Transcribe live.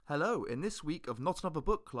Hello, in this week of Not Another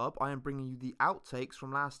Book Club, I am bringing you the outtakes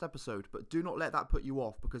from last episode, but do not let that put you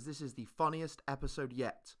off because this is the funniest episode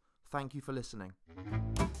yet. Thank you for listening.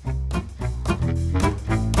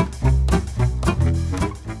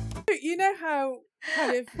 You know how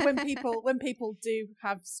kind of when people do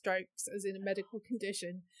have strokes, as in a medical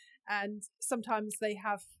condition, and sometimes they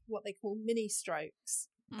have what they call mini strokes.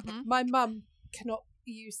 Mm-hmm. My mum cannot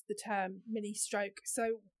use the term mini stroke,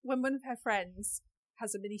 so when one of her friends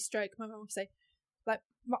has a mini stroke, my mum will say, like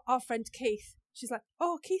our friend Keith, she's like,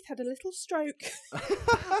 "Oh, Keith had a little stroke."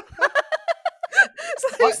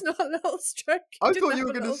 It's not a little stroke. I thought you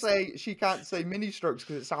were going to say she can't say mini strokes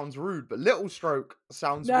because it sounds rude, but little stroke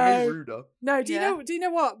sounds way ruder. No, do you know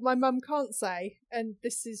what my mum can't say? And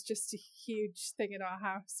this is just a huge thing in our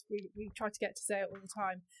house. We try to get to say it all the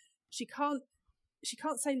time. She can't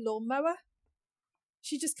say lawnmower.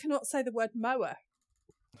 She just cannot say the word mower.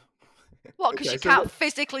 What? Because she can't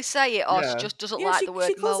physically say it, or she just doesn't like the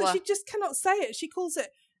word mower. She just cannot say it. She calls it.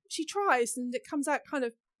 She tries, and it comes out kind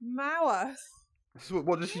of mower. So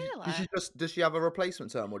what does she? Really? Does she have a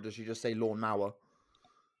replacement term, or does she just say lawn mower?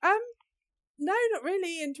 No, not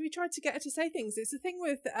really. And we tried to get her to say things. It's a thing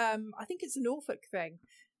with I think it's a Norfolk thing.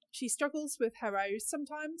 She struggles with her O's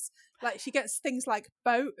sometimes. Like she gets things like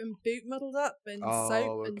boat and boot muddled up, and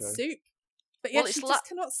soap and soup. But yeah, she just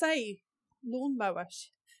cannot say lawnmower.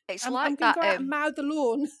 I'm going to go out and mow the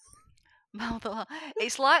lawn.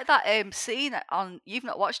 It's like that scene on. You've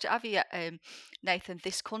not watched it, have you yet, Nathan?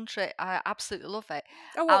 This Country. I absolutely love it.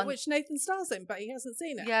 Oh, well, which Nathan stars in, but he hasn't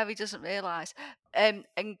seen it. Yeah, he doesn't realise. And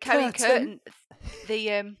Kerry Curtin, they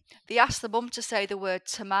ask the mum to say the word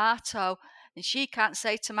tomato, and she can't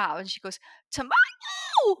say tomato, and she goes tomato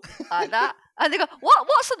like that, and they go,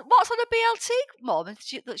 what's on a BLT, mum? And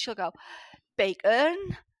she'll go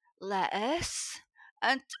bacon, lettuce,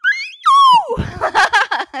 and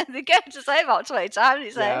they get to say about 20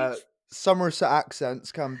 times. Somerset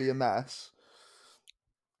accents can be a mess.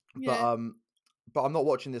 Yeah. But I'm not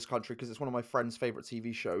watching This Country because it's one of my friend's favourite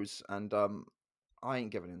TV shows, and I ain't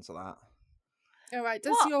giving into that. All right.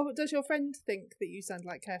 Does your friend think that you sound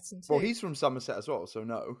like Curtin too? Well, he's from Somerset as well, so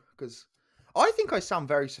no, because I think I sound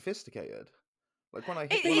very sophisticated. Like when I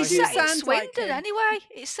hear it's set in Swindon anyway.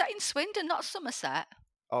 It's set in Swindon, not Somerset.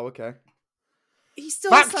 Oh, okay. He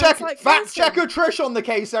still fact checker Trish on the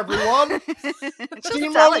case, everyone.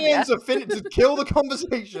 Team Rollians are to kill the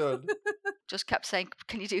conversation. Just kept saying,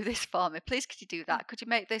 "Can you do this for me? Please, could you do that? Could you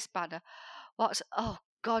make this banner?" Oh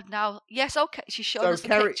God, now yes, okay. She's showing us a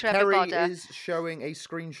picture. Everybody is showing a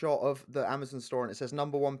screenshot of the Amazon store, and it says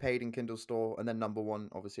 #1 paid in Kindle store, and then #1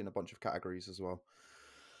 obviously in a bunch of categories as well.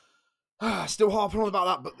 Still harping on about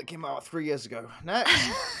that book that came out 3 years ago. Next.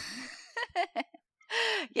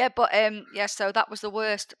 Yeah, but so that was the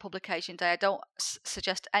worst publication day. I don't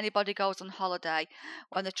suggest anybody goes on holiday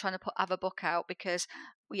when they're trying to have a book out, because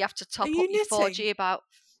we have to top up your 4G about.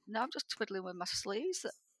 No, I'm just twiddling with my sleeves.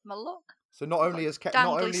 My look. So not only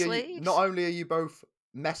are you both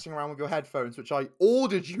messing around with your headphones, which I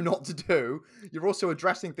ordered you not to do, you're also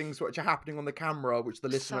addressing things which are happening on the camera, which the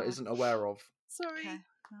listener isn't aware of. Sorry. Okay.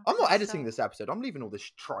 I'm not editing this episode. I'm leaving all this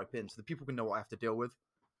tripe in so that people can know what I have to deal with.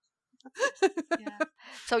 Yeah.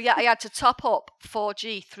 So I had to top up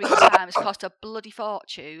 4G 3 times. Cost a bloody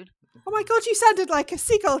fortune. Oh my God! You sounded like a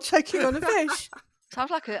seagull choking on a fish. Sounds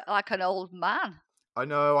like an old man. I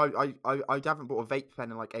know. I haven't bought a vape pen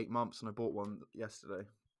in like 8 months, and I bought one yesterday.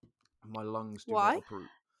 My lungs do not approve.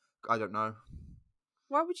 I don't know.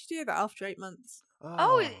 Why would you do that after 8 months?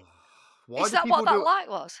 Is that what that light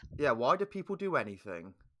was? Yeah. Why do people do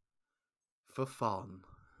anything? For fun.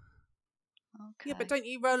 Okay. Yeah, but don't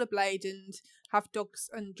you rollerblade and have dogs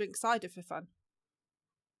and drink cider for fun?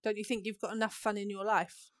 Don't you think you've got enough fun in your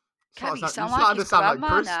life? Kevin, you sound like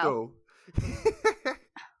Crystal.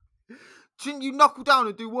 Didn't you knuckle down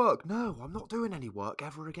and do work? No, I'm not doing any work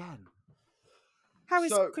ever again. How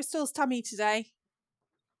is Crystal's tummy today?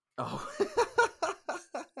 Oh.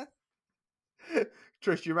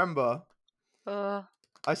 Trish, you remember?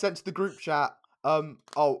 I sent to the group chat,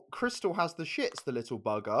 Crystal has the shits, the little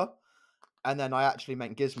bugger. And then I actually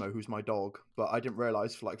meant Gizmo, who's my dog, but I didn't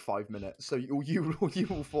realise for like 5 minutes. So you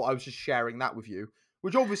all thought I was just sharing that with you,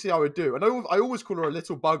 which obviously I would do. And I always call her a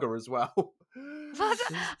little bugger as well. I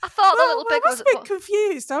thought the little big was a bit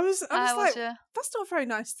confused. I was like, yeah. That's not a very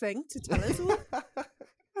nice thing to tell us.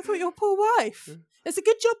 I thought your poor wife. It's a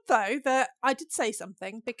good job though that I did say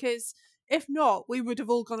something, because if not, we would have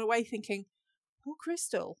all gone away thinking, poor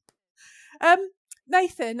Crystal.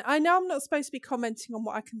 Nathan, I know I'm not supposed to be commenting on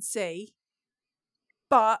what I can see,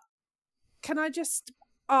 but can I just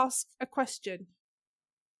ask a question?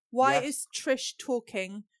 Why is Trish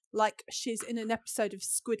talking like she's in an episode of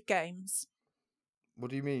Squid Games. What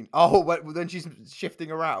do you mean? Oh, then she's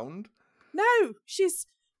shifting around? No, she's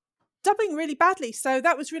dubbing really badly. So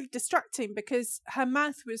that was really distracting because her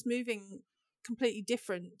mouth was moving completely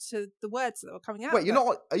different to the words that were coming out. Wait,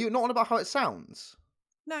 are you not on about how it sounds?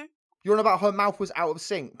 No. You're on about her mouth was out of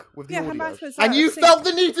sync with the audio. Her mouth was and you felt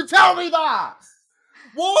the need to tell me that!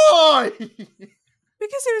 Why?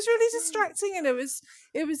 Because it was really distracting and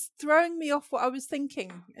it was throwing me off what I was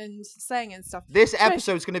thinking and saying and stuff. This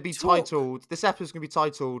episode's going to be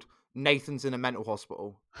titled Nathan's in a mental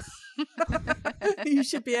hospital. You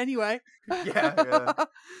should be anyway. Yeah.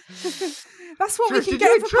 That's what Trish, we can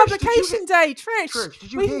get for publication day, Trish.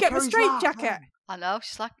 Trish, we can get the straight jacket. I know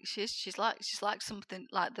she's like something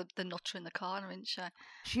like the nutter in the corner, isn't she?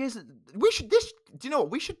 She is. Do you know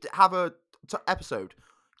what? We should have a episode.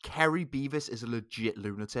 Kerry Beavis is a legit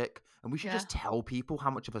lunatic, and we should just tell people how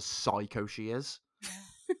much of a psycho she is.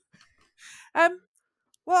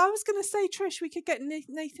 Well, I was going to say, Trish, we could get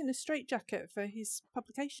Nathan a straitjacket for his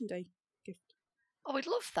publication day gift. Oh, we'd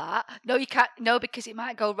love that. No, you can't. No, because it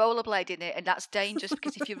might go rollerblading it, and that's dangerous.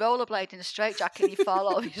 Because if you rollerblade in a straitjacket and you fall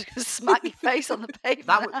over, you're just going to smack your face on the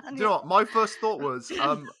pavement. Do you know what? My first thought was,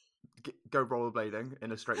 go rollerblading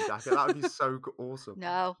in a straitjacket. That would be so awesome.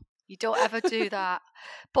 No, you don't ever do that.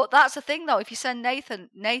 But that's the thing, though. If you send Nathan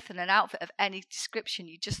an outfit of any description,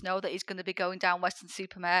 you just know that he's going to be going down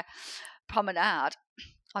Weston-super-Mare Promenade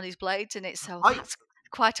on his blades in it. So that's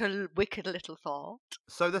quite a wicked little thought.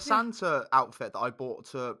 So the Santa outfit that I bought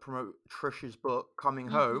to promote Trish's book Coming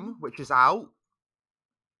Home, which is out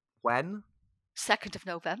when? 2nd of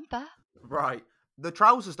November. Right. The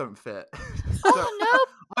trousers don't fit. Oh, no.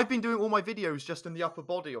 I've been doing all my videos just in the upper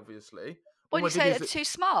body, obviously. When you say they're too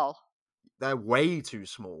small? They're way too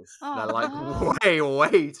small. Oh, they're like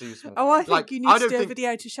way too small. Oh, I think you need to do a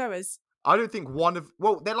video to show us. I don't think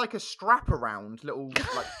they're like a strap around little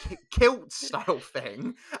like kilt style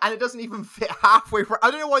thing, and it doesn't even fit halfway.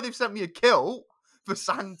 I don't know why they've sent me a kilt for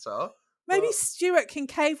Santa. Maybe Stuart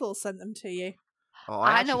Kincavel sent them to you. Oh,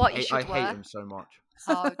 I know what you should wear. I hate him so much.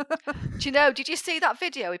 Oh, do you know? Did you see that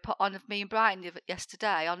video he put on of me and Brian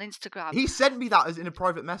yesterday on Instagram? He sent me that as in a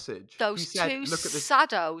private message. Those two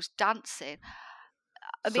saddos dancing.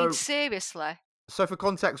 I mean, seriously. So for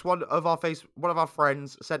context, one of our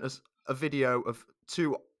friends sent us a video of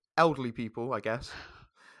two elderly people, I guess,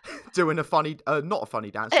 doing a funny, not a funny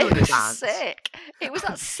dance, doing a dance. Sick. It was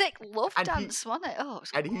that sick love dance, wasn't it? Oh,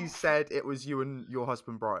 and he said it was you and your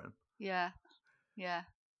husband Brian. Yeah.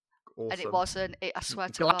 Awesome. And it wasn't. I swear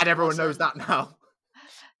to God, everyone knows that now.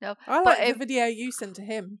 No, I like the video you sent to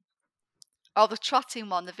him. Oh, the trotting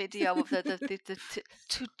one, the video of the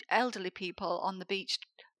two elderly people on the beach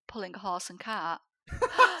pulling a horse and cart.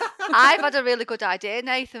 I've had a really good idea,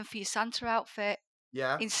 Nathan, for your Santa outfit.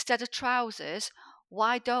 Yeah. Instead of trousers,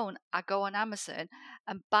 why don't I go on Amazon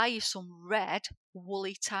and buy you some red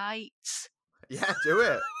woolly tights? Yeah, do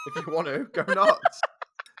it. If you want to, go nuts.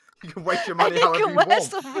 You can waste your money however you want. You can wear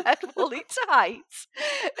some red woolly tights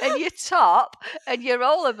and your top and your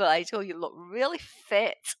rollerblades. Oh, you look really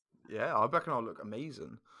fit. Yeah, I reckon I'll look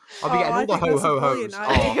amazing. I'll be getting all the ho-ho-hos.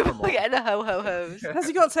 You're getting the ho-ho-hos. Has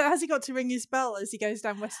he got to ring his bell as he goes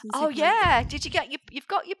down Western Supermare? Oh, yeah. Did you get you've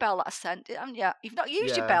got your bell that I sent, haven't you? You've not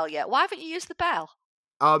used your bell yet. Why haven't you used the bell?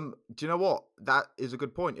 Do you know what? That is a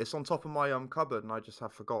good point. It's on top of my cupboard and I just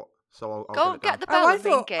have forgot. So I'll go and get the bell and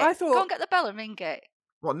ring it. Go and get the bell and ring it.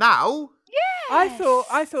 What, now? Yeah. I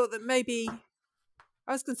thought that maybe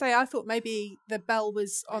I was going to say I thought maybe the bell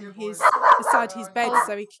was on beside his bed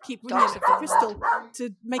so he could keep ringing it for Crystal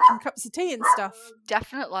to make him cups of tea and stuff.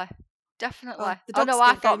 Definitely. Oh no,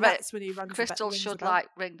 I thought when he runs Crystal should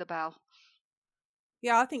ring the bell.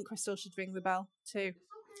 Yeah, I think Crystal should ring the bell too.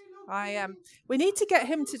 We need to get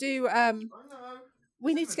him to do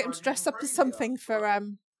we need to get him to dress up as something for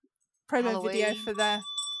promo Halloween. video for the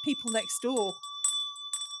people next door.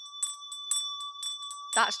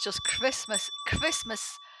 That's just Christmas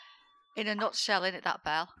in a nutshell, isn't it, that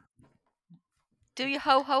bell? Do your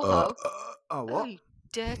ho-ho-ho. What? Oh, you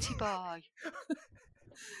dirty boy.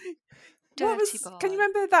 Boy. Can you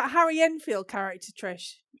remember that Harry Enfield character,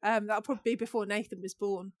 Trish? That'll probably be before Nathan was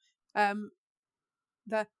born.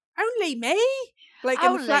 The only me? Like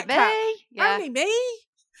in the flat cap. Yeah. Only me?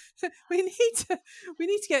 we need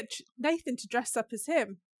to get Nathan to dress up as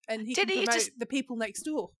him and he can promote the people next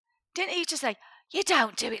door. Didn't he just say, you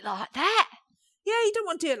don't do it like that? Yeah, you don't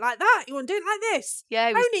want to do it like that. You want to do it like this. Yeah,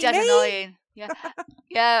 it was dead annoying. Yeah.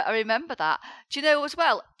 Yeah, I remember that. Do you know as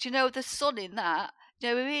well? Do you know the son in that? Do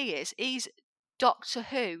you know who he is? He's Doctor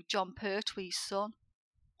Who, John Pertwee's son.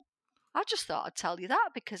 I just thought I'd tell you that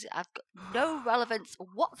because I've got no relevance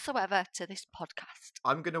whatsoever to this podcast.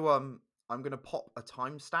 I'm gonna pop a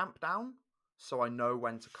timestamp down so I know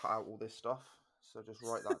when to cut out all this stuff. So just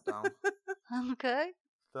write that down. Okay.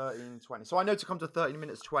 13:20. So I know to come to 13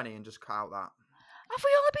 minutes 20 and just cut out that. Have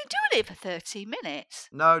we only been doing it for 13 minutes?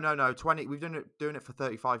 No. 20. We've been doing it for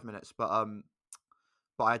 35 minutes, but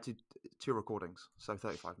I had 2 recordings, so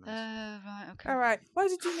 35 minutes. Right. Okay. All right. Why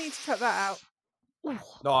did you need to cut that out?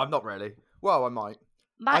 No, I'm not really. Well, I might.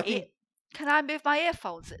 Can I move my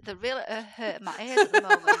earphones? They're really hurting my ears at the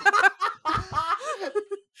moment.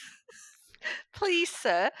 Please,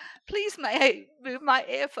 sir. Please, may I move my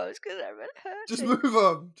earphones because they're really hurting.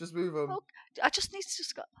 Just move them. Oh, I just need to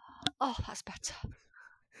just go. Oh, that's better.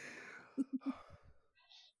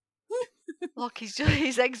 Look,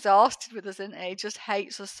 he's exhausted with us, isn't he? He just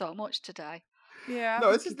hates us so much today. Yeah.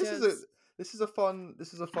 No, this is a fun.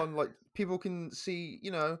 Like, people can see.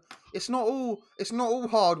 It's not all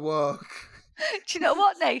hard work. Do you know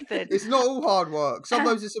what, Nathan? It's not all hard work.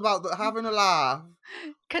 Sometimes it's about having a laugh.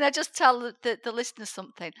 Can I just tell the listeners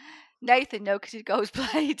something? Nathan, no, because he goes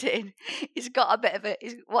blading. He's got a bit of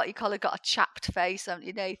what you call got a chapped face, haven't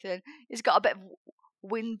you, Nathan? He's got a bit of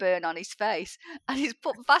windburn on his face, and he's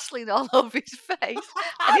put Vaseline all over his face,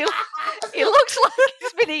 and he looks like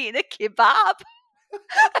he's been eating a kebab.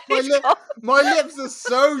 My lips are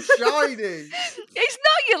so shiny. It's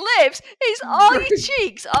not your lips, it's all your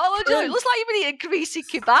cheeks. All I do, it looks like you've been eating a greasy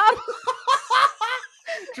kebab.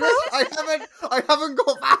 Trish, I haven't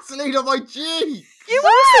got Vaseline on my cheek.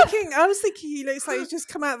 I was thinking he looks like he's just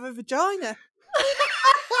come out of a vagina.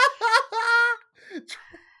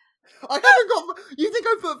 I haven't got. You think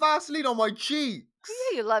I put Vaseline on my cheeks?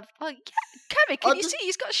 Yeah, you love. Well, yeah, Kevin, can you see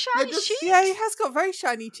he's got shiny cheeks? Yeah, he has got very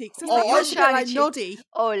shiny cheeks. Noddy.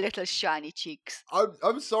 Oh, little shiny cheeks.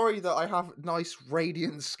 I'm sorry that I have nice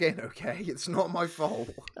radiant skin. Okay, it's not my fault.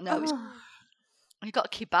 No, you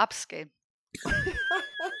got kebab skin.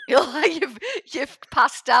 You're like you've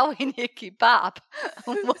passed out in your kebab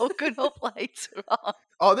and woken up later on.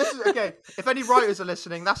 Oh, this is okay. If any writers are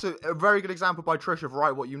listening, that's a very good example by Trish of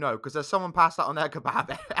write what you know, because there's someone passed out on their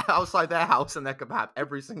kebab outside their house and their kebab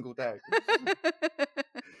every single day.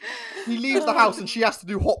 He leaves the house and she has to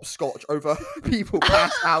do hopscotch over people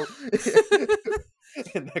passed out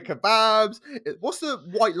in their kebabs. What's the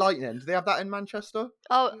White Lightning? Do they have that in Manchester?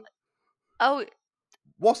 Oh.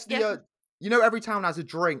 What's the? Every town has a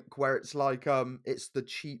drink where it's like it's the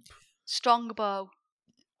cheap Strongbow.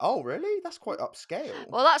 Oh, really? That's quite upscale.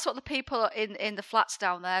 Well, that's what the people in the flats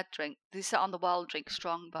down there drink. They sit on the wall and drink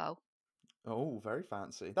Strongbow. Oh, very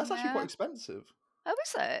fancy. That's actually quite expensive. Oh,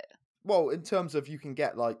 is it? Well, in terms of you can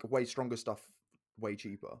get like way stronger stuff way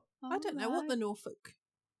cheaper. I don't know what the Norfolk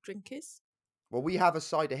drink is. Well, we have a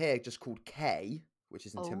cider here just called K, which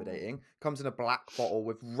is intimidating. Comes in a black bottle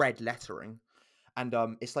with red lettering. And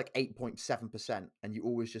it's like 8.7%, and you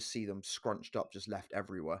always just see them scrunched up, just left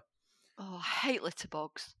everywhere. Oh, I hate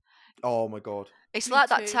litterbugs. Oh my god! It's Me like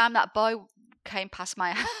too. That time that boy came past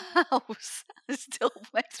my house. It still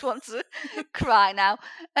makes one to cry now.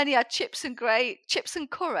 And he had chips and curry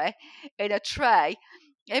in a tray.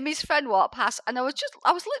 And his friend walked past, and I was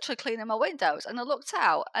literally cleaning my windows, and I looked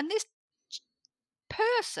out, and this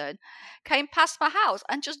person came past my house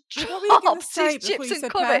and just dropped his chips and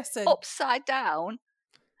curry upside down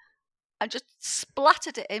and just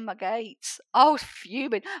splattered it in my gates. I was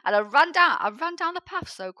fuming, and I ran down the path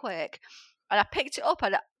so quick, and I picked it up,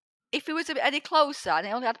 and if he was a bit any closer, and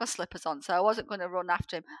I only had my slippers on, so I wasn't going to run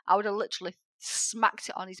after him, I would have literally smacked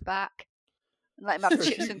it on his back and let him have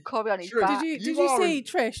chips and curry on his back. Did you see,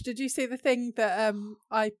 Trish, did you see the thing that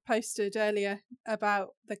I posted earlier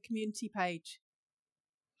about the community page?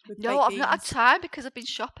 No, I've not had time because I've been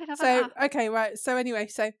shopping. Okay, right. So anyway,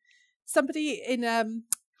 somebody in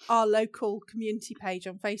our local community page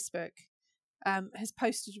on Facebook has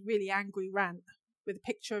posted a really angry rant with a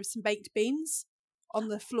picture of some baked beans on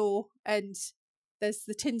the floor, and there's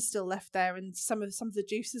the tin still left there, and some of the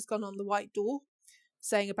juice has gone on the white door,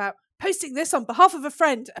 saying about posting this on behalf of a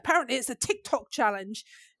friend. Apparently, it's a TikTok challenge.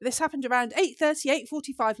 This happened around 8:30,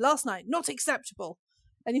 8:45 last night. Not acceptable.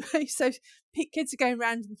 Anyway, so kids are going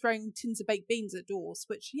around and throwing tins of baked beans at doors,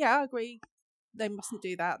 which, yeah, I agree. They mustn't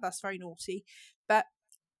do that. That's very naughty. But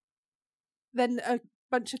then a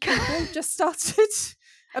bunch of people just started.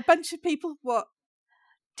 A bunch of people, what?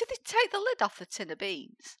 Did they take the lid off the tin of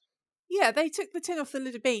beans? Yeah, they took the tin off the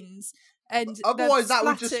lid of beans. And otherwise, that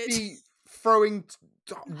would just be throwing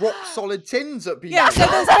rock-solid tins at people. Yeah, so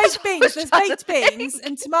there's baked beans. There's baked beans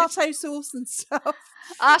and tomato sauce and stuff.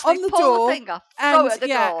 On the door, the throw it at the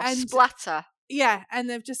door, and splatter. Yeah, and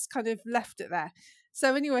they've just kind of left it there.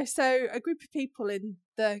 So anyway, so a group of people in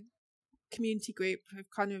the community group have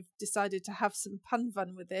kind of decided to have some pun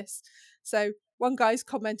fun with this. So one guy's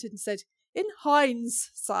commented and said, in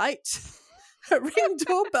hindsight, a Ring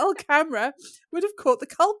doorbell camera would have caught the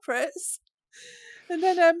culprits. And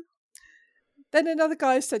then another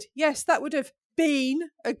guy said, yes, that would have been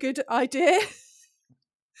a good idea.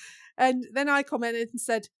 And then I commented and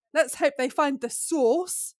said, let's hope they find the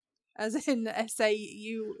source, as in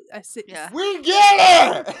SAUS. Yeah. We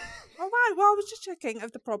get it! All right, well, I was just checking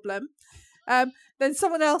of the problem. Then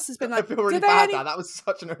someone else has been like, I feel really bad. That was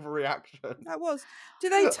such an overreaction. That was. Do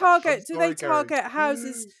they target Carrie.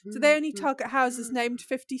 houses? Do they only target houses named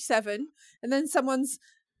 57? And then someone's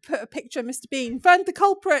put a picture of Mr. Bean. Find the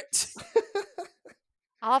culprit.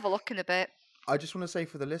 I'll have a look in a bit. I just want to say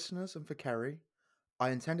for the listeners and for Kerry, I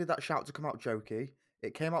intended that shout to come out jokey.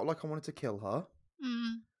 It came out like I wanted to kill her.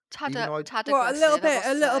 Tad Well, aggressive,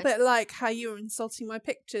 a little bit like how you were insulting my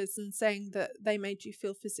pictures and saying that they made you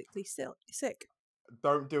feel physically sick.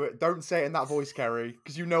 Don't do it. Don't say it in that voice, Kerry,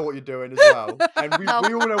 because you know what you're doing as well. And we all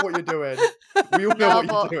know what you're doing. We all know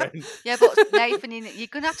what you're doing. Yeah, but Nathan, you're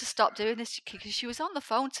going to have to stop doing this because she was on the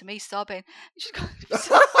phone to me sobbing. She's going,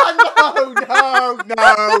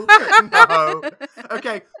 No.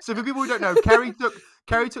 Okay, so for people who don't know,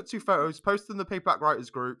 Kerry took 2 photos, posted them in the Paperback Writers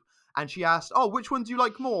group, and she asked, oh, which one do you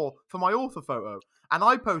like more for my author photo? And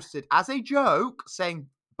I posted as a joke saying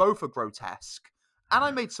both are grotesque. And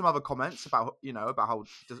I made some other comments about how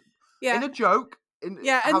in a joke.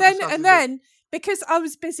 And then because I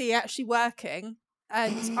was busy actually working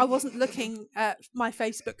and I wasn't looking at my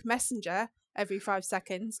Facebook Messenger every 5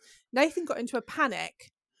 seconds, Nathan got into a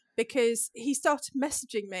panic because he started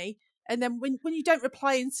messaging me. And then when you don't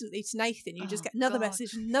reply instantly to Nathan, you just get another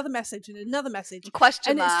message and another message and another message.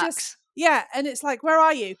 Question marks. It's just, yeah, and it's like, where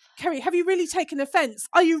are you? Kerry, have you really taken offence?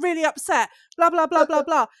 Are you really upset? Blah, blah, blah, blah,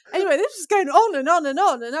 blah. Anyway, this was going on and on and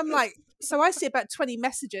on. And I'm like, so I see about 20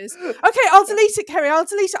 messages. Okay, I'll delete it, Kerry. I'll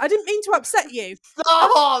delete it. I didn't mean to upset you.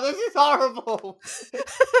 Oh, this is horrible.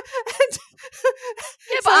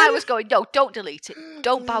 But I was going, no, don't delete it.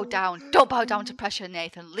 Don't bow down. Don't bow down to pressure,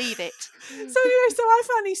 Nathan. Leave it. So anyway, so I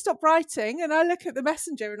finally stopped writing and I look at the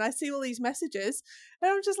messenger and I see all these messages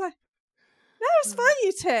and I'm just like, no, it's fine,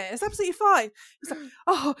 you tit. It's absolutely fine. He's like,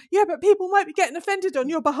 oh, yeah, but people might be getting offended on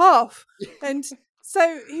your behalf. And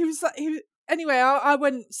so he was like, anyway, I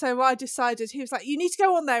went, so I decided, he was like, you need to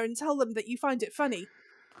go on there and tell them that you find it funny.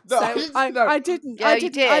 No, so I didn't. Yeah, you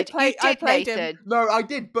did. I played Nathan. Him. No, I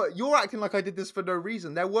did, but you're acting like I did this for no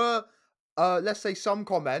reason. There were, let's say, some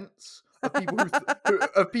comments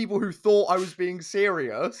of people who thought I was being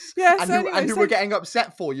serious, and who were getting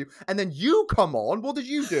upset for you. And then you come on. What did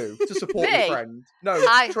you do to support your friend? No,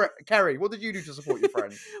 Kerry. What did you do to support your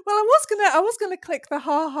friend? Well, I was gonna click the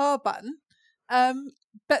ha button,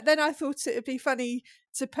 but then I thought it would be funny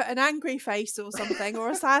to put an angry face or something, or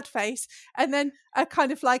a sad face, and then a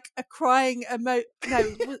kind of like a crying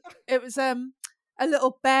it was a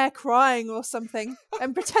little bear crying or something,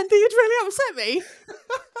 and pretend that you'd really upset me.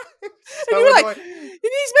 And you were like, and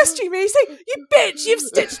he's messaging me, he's saying, you bitch, you've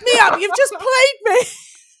stitched me up, you've just played me.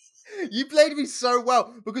 You played me so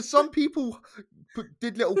well, because some people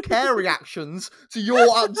did little care reactions to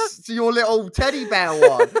your little teddy bear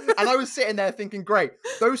one, and I was sitting there thinking, great,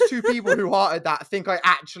 those 2 people who hearted that think I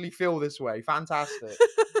actually feel this way. Fantastic.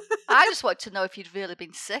 I just wanted to know if you'd really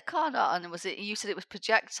been sick or not, and you said it was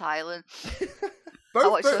projectile, and I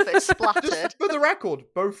wanted to know if it splattered. Just for the record,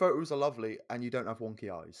 both photos are lovely, and you don't have wonky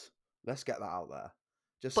eyes. Let's get that out there.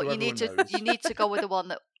 Just but so you need to go with the one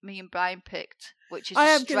that me and Brian picked, which is I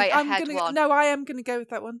am going to go with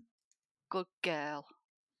that one. Good girl.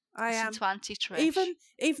 I am. To Auntie Trish.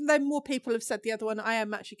 Even though more people have said the other one, I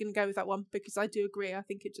am actually going to go with that one because I do agree. I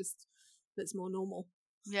think it just looks more normal.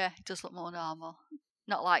 Yeah, it does look more normal.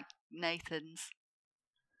 Not like Nathan's.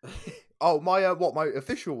 Oh, my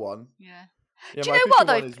official one? Yeah. Yeah, do you know what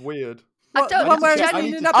though? One is weird. I don't want where it's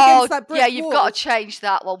leaning up against that brick you've wall. got to change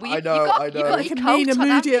that one. I know. You've got you can mean a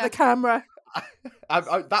moody at the camera.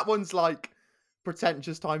 That one's like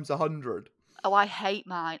pretentious times 100. Oh, I hate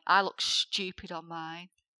mine. I look stupid on mine.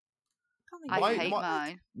 I hate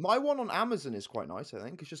mine. My one on Amazon is quite nice, I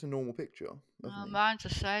think. It's just a normal picture. Mine's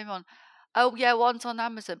the same one. Oh yeah, one's on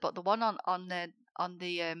Amazon, but the one on the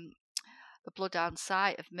Bloodhound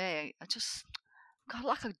site of me, I just got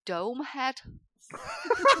like a dome head.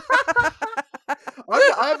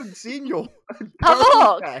 I haven't seen your. Have a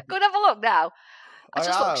look. Go and have a look now. I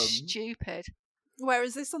just look stupid. Where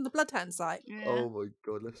is this on the Bloodhound site? Yeah. Oh my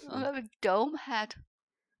god, listen. I have a dome head.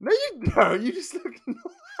 No, you don't. You just look.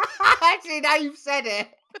 Actually, now you've said it.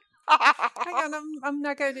 Hang on, I'm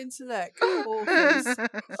now going into look. Authors.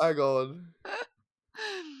 Hang on.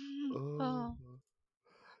 Oh.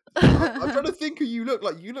 I'm trying to think who you look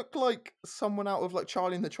like. You look like someone out of like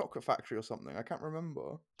Charlie and the Chocolate Factory or something. I can't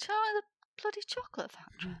remember. Charlie the bloody Chocolate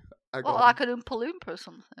Factory. Hang What, on. like an Oompa Loompa or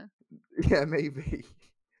something? Yeah, maybe.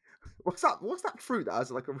 What's that fruit that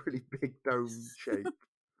has like a really big dome shape?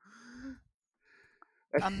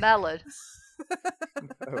 A melon.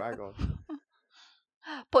 Oh, hang on.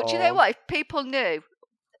 But do you know what? If people knew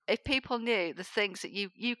the things that you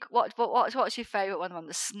what's your favourite one?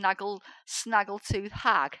 The snaggletooth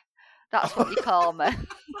hag. That's what you call me.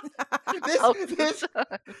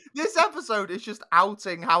 This episode is just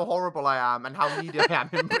outing how horrible I am and how needy I am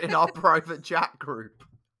in our private chat group.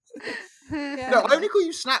 Yeah. No, I only call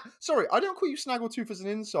you Sorry, I don't call you Snaggletooth as an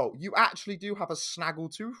insult. You actually do have a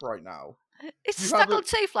snaggletooth right now. Is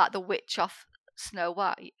Snaggletooth like the witch off Snow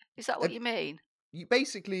White? Is that what you mean? You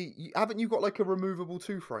basically haven't you got like a removable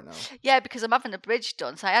tooth right now? Yeah, because I'm having a bridge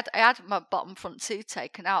done. So I had my bottom front tooth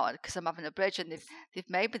taken out because I'm having a bridge, and they've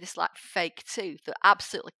made me this like fake tooth that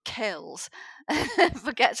absolutely kills.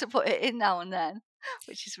 Forget to put it in now and then,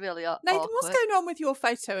 which is really awkward. Nathan, what's going on with your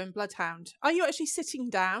photo in Bloodhound? Are you actually sitting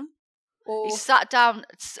down? Or... He sat down,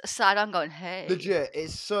 side on, going, "Hey." Legit,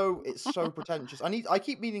 it's so pretentious. I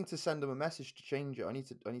keep meaning to send him a message to change it. I need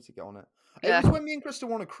to get on it. Yeah. It was when me and Krista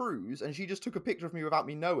were on a cruise, and she just took a picture of me without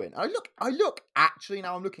me knowing. I look. Actually,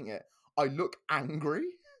 now I'm looking at it, I look angry.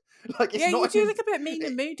 Like it's not. You do look a bit mean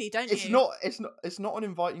and moody, don't you? It's not an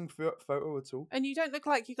inviting photo at all. And you don't look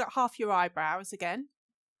like you got half your eyebrows again.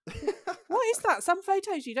 What is that? Some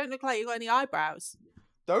photos you don't look like you got any eyebrows.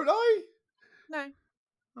 Don't I? No.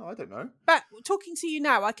 Oh, I don't know. But talking to you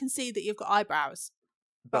now, I can see that you've got eyebrows.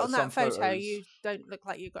 But on that photo, photos... you don't look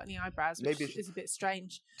like you've got any eyebrows, which is a bit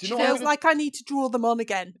strange. Do you know feels like I need to draw them on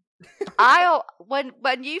again.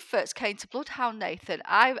 When you first came to Bloodhound, Nathan,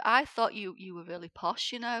 I thought you were really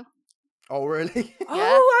posh, you know. Oh, really? Yeah. Oh,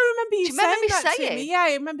 I remember you saying that to me. Yeah,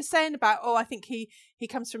 I remember saying about, I think he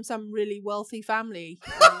comes from some really wealthy family.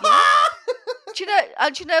 Do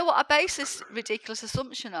you know what I base this ridiculous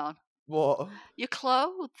assumption on? What? Your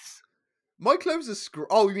clothes. My clothes are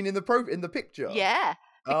Oh, you mean in the picture? Yeah.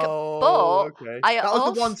 Okay. That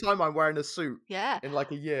was the one time I'm wearing a suit. Yeah. In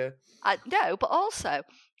like a year. No, but also,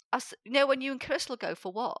 when you and Chris will go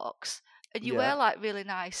for walks, and you wear like really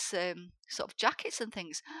nice sort of jackets and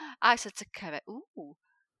things, I said to Kerry, "Ooh,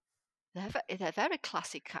 they're very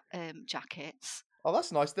classic jackets." Oh,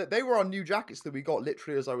 that's nice. They were our new jackets that we got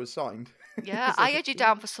literally as I was signed. Yeah, I had you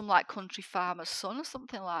down for some like country farmer's son or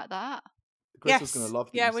something like that. Chris was going to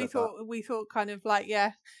love that. Yeah, we thought kind of like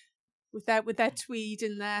with their tweed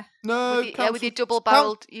in there. No, with your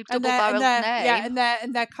double-barrelled name. Yeah,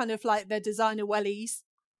 and they're kind of like their designer wellies.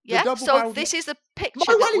 Yeah, so this is the picture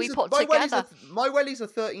that we put together. My wellies are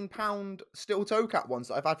 £13 steel toe cap ones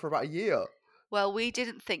that I've had for about a year. Well, we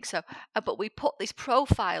didn't think so, but we put this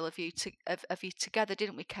profile of you together,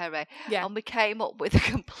 didn't we, Kerry? Yeah. And we came up with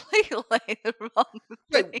completely the wrong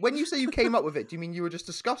thing. Wait, when you say you came up with it, do you mean you were just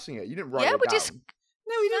discussing it? You didn't write it down?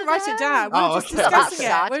 No, we didn't write it down. We were just discussing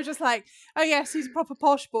it. We were just like, oh yes, he's a proper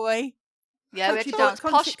posh boy. Yeah, we had to dance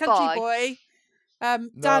posh country boy.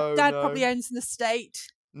 Dad probably owns an estate.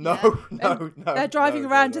 No. They're driving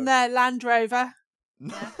around in their Land Rover.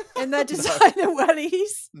 In their designer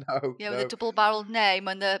wellies. No. Yeah, with a double-barrelled name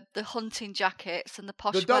and the hunting jackets and the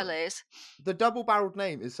posh wellies. The double-barrelled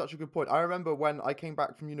name is such a good point. I remember when I came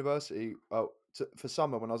back from university for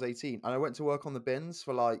summer when I was 18, and I went to work on the bins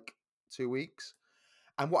for like 2 weeks.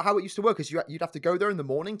 And how it used to work is you'd have to go there in the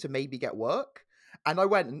morning to maybe get work. And I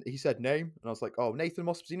went and he said name, and I was like, "Oh, Nathan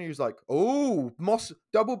Moss-Bazzina." He was like, "Oh, Moss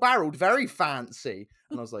double-barrelled, very fancy."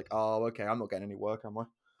 And I was like, "Oh, okay, I'm not getting any work, am I?"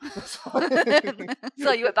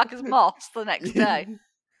 So you went back as Moss the next day.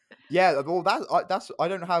 Yeah, well, that's I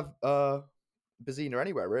don't have Bazzina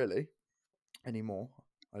anywhere really anymore.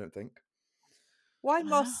 I don't think. Why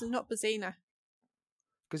Moss and not Bazzina?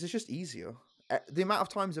 Because it's just easier. The amount of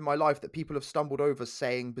times in my life that people have stumbled over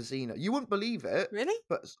saying Bazzina, you wouldn't believe it. Really?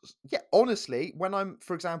 But yeah, honestly, when I'm,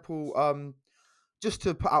 for example, just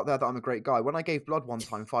to put out there that I'm a great guy, when I gave blood one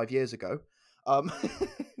time 5 years ago,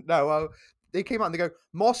 they came out and they go,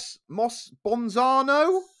 Moss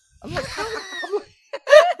Bonzano? I'm like, how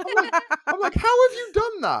have you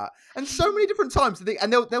done that? And so many different times,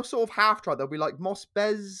 and they'll sort of half try. They'll be like, Moss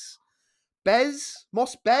Bez?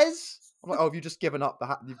 Moss Bez? I'm like, oh, have you just given up?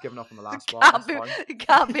 You've given up on the last one. It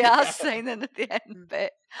can't be us saying then at the end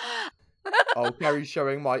bit. Oh, Kerry's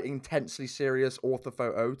showing my intensely serious author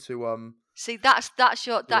photo to See, that is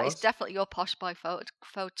was. definitely your posh boy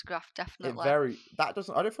photograph, It definitely. that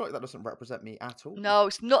doesn't. I don't feel like that doesn't represent me at all. No,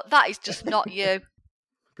 it's not. That is just not you.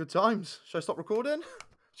 Good times. Should I stop recording?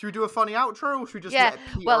 Should we do a funny outro, or should we just let it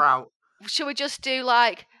peter out? Should we just do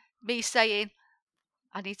like me saying,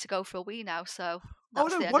 "I need to go for a wee now"? So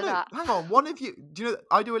that's the end of that. Hang on, one of you. Do you know?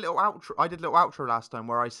 I do a little outro. I did a little outro last time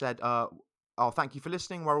where I said, "Oh, thank you for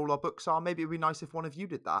listening. Where all our books are." Maybe it'd be nice if one of you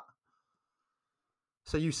did that.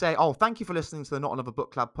 So you say, "Oh, thank you for listening to the Not Another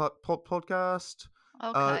Book Club podcast."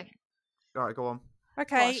 Okay. All right, go on.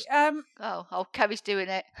 Okay. Kerry's doing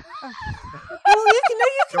it. Well, you can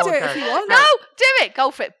do it if you want. No, do it. Go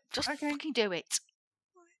for it. Just fucking do it.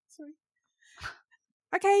 Sorry.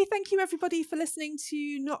 Okay, thank you everybody for listening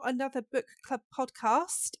to Not Another Book Club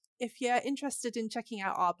podcast. If you're interested in checking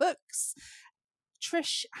out our books,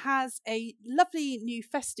 Trish has a lovely new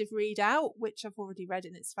festive read out, which I've already read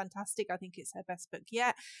and it's fantastic. I think it's her best book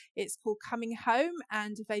yet. It's called Coming Home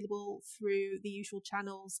and available through the usual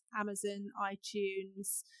channels, Amazon,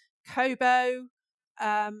 iTunes, Kobo.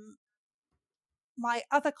 My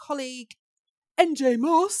other colleague, NJ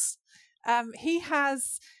Moss, he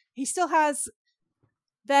still has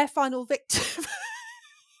Their Final Victim.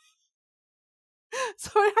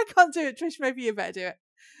 Sorry, I can't do it. Trish, maybe you better do it.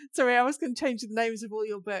 Sorry, I was going to change the names of all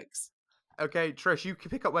your books. Okay, Trish, you can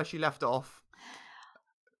pick up where she left off.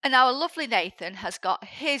 And our lovely Nathan has got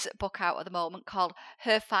his book out at the moment called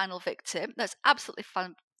Her Final Victim. That's absolutely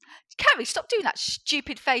fun. Kerry, stop doing that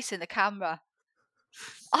stupid face in the camera.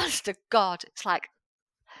 Honest to God, it's like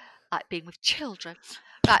being with children.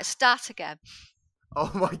 Right, start again.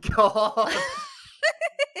 Oh my God.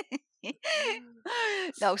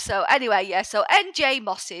 No, so anyway, yeah, so NJ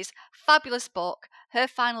Moss's fabulous book, Her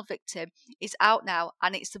Final Victim, is out now,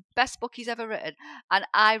 and it's the best book he's ever written, and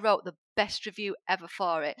I wrote the best review ever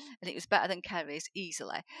for it, and it was better than Kerry's,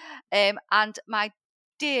 easily. And my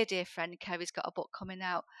dear friend Kerry's got a book coming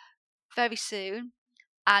out very soon,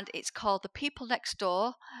 and it's called The People Next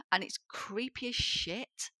Door, and it's creepy as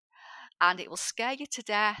shit, and it will scare you to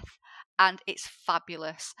death, and it's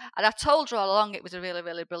fabulous. And I told her all along it was a really,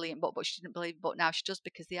 really brilliant book, but she didn't believe it. But now she does,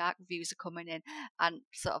 because the art reviews are coming in, and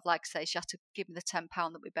sort of like say she had to give me the £10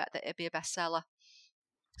 that we bet that it'd be a bestseller.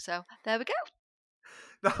 So there we go.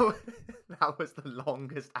 That was the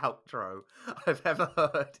longest outro I've ever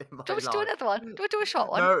heard in my life. Do you want to do another one? Do we do a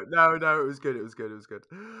short one? No, it was good.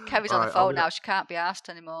 Kerry's on the phone now. She can't be asked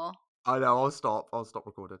anymore. I know. I'll stop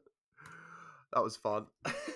recording. That was fun.